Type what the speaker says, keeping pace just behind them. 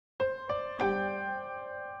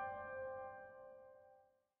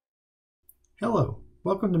Hello,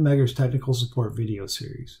 welcome to Megger's Technical Support video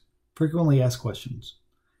series, Frequently Asked Questions.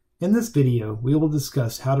 In this video, we will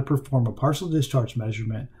discuss how to perform a partial discharge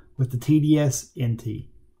measurement with the TDS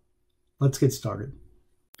NT. Let's get started.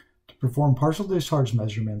 To perform partial discharge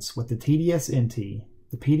measurements with the TDS NT,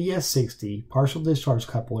 the PDS 60 partial discharge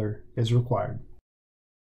coupler is required.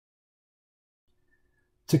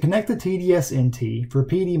 To connect the TDS NT for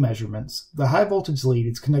PD measurements, the high voltage lead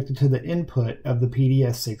is connected to the input of the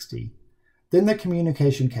PDS 60. Then the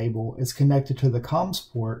communication cable is connected to the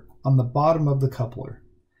comms port on the bottom of the coupler.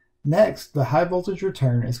 Next, the high voltage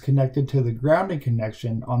return is connected to the grounding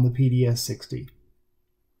connection on the PDS 60.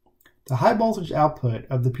 The high voltage output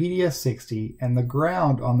of the PDS 60 and the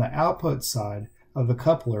ground on the output side of the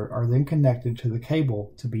coupler are then connected to the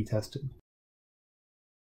cable to be tested.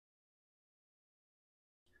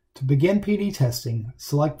 To begin PD testing,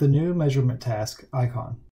 select the New Measurement Task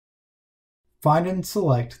icon. Find and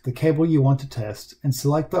select the cable you want to test and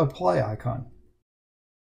select the Apply icon.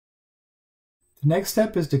 The next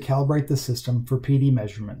step is to calibrate the system for PD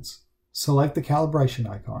measurements. Select the Calibration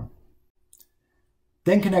icon.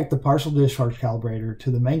 Then connect the partial discharge calibrator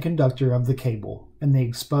to the main conductor of the cable and the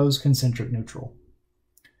exposed concentric neutral.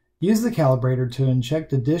 Use the calibrator to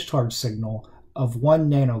inject a discharge signal of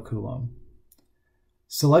 1 nanocoulomb.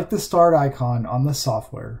 Select the Start icon on the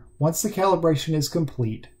software. Once the calibration is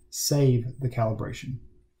complete, save the calibration.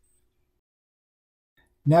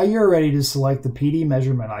 Now you are ready to select the PD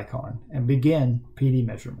measurement icon and begin PD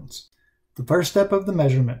measurements. The first step of the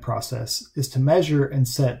measurement process is to measure and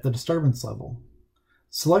set the disturbance level.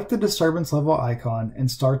 Select the disturbance level icon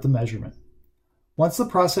and start the measurement. Once the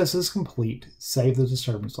process is complete, save the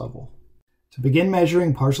disturbance level. To begin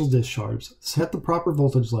measuring partial discharge, set the proper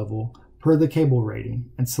voltage level per the cable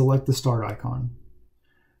rating and select the Start icon.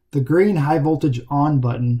 The green high voltage on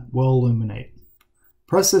button will illuminate.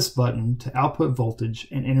 Press this button to output voltage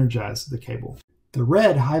and energize the cable. The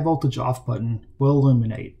red high voltage off button will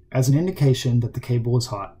illuminate as an indication that the cable is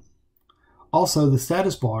hot. Also, the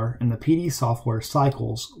status bar in the PD software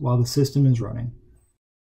cycles while the system is running.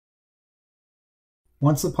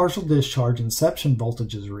 Once the partial discharge inception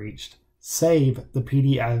voltage is reached, save the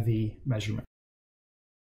PD IV measurement.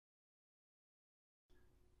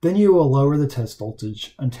 Then you will lower the test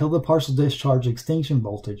voltage until the partial discharge extinction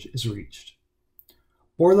voltage is reached,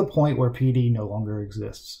 or the point where PD no longer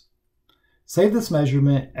exists. Save this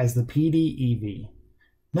measurement as the PD EV.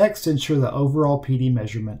 Next, ensure the overall PD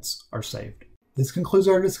measurements are saved. This concludes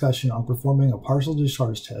our discussion on performing a partial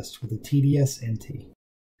discharge test with the TDS NT.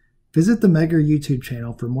 Visit the Megger YouTube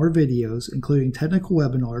channel for more videos, including technical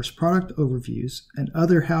webinars, product overviews, and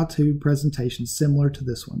other how-to presentations similar to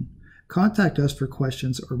this one. Contact us for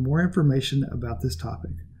questions or more information about this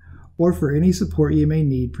topic, or for any support you may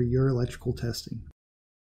need for your electrical testing.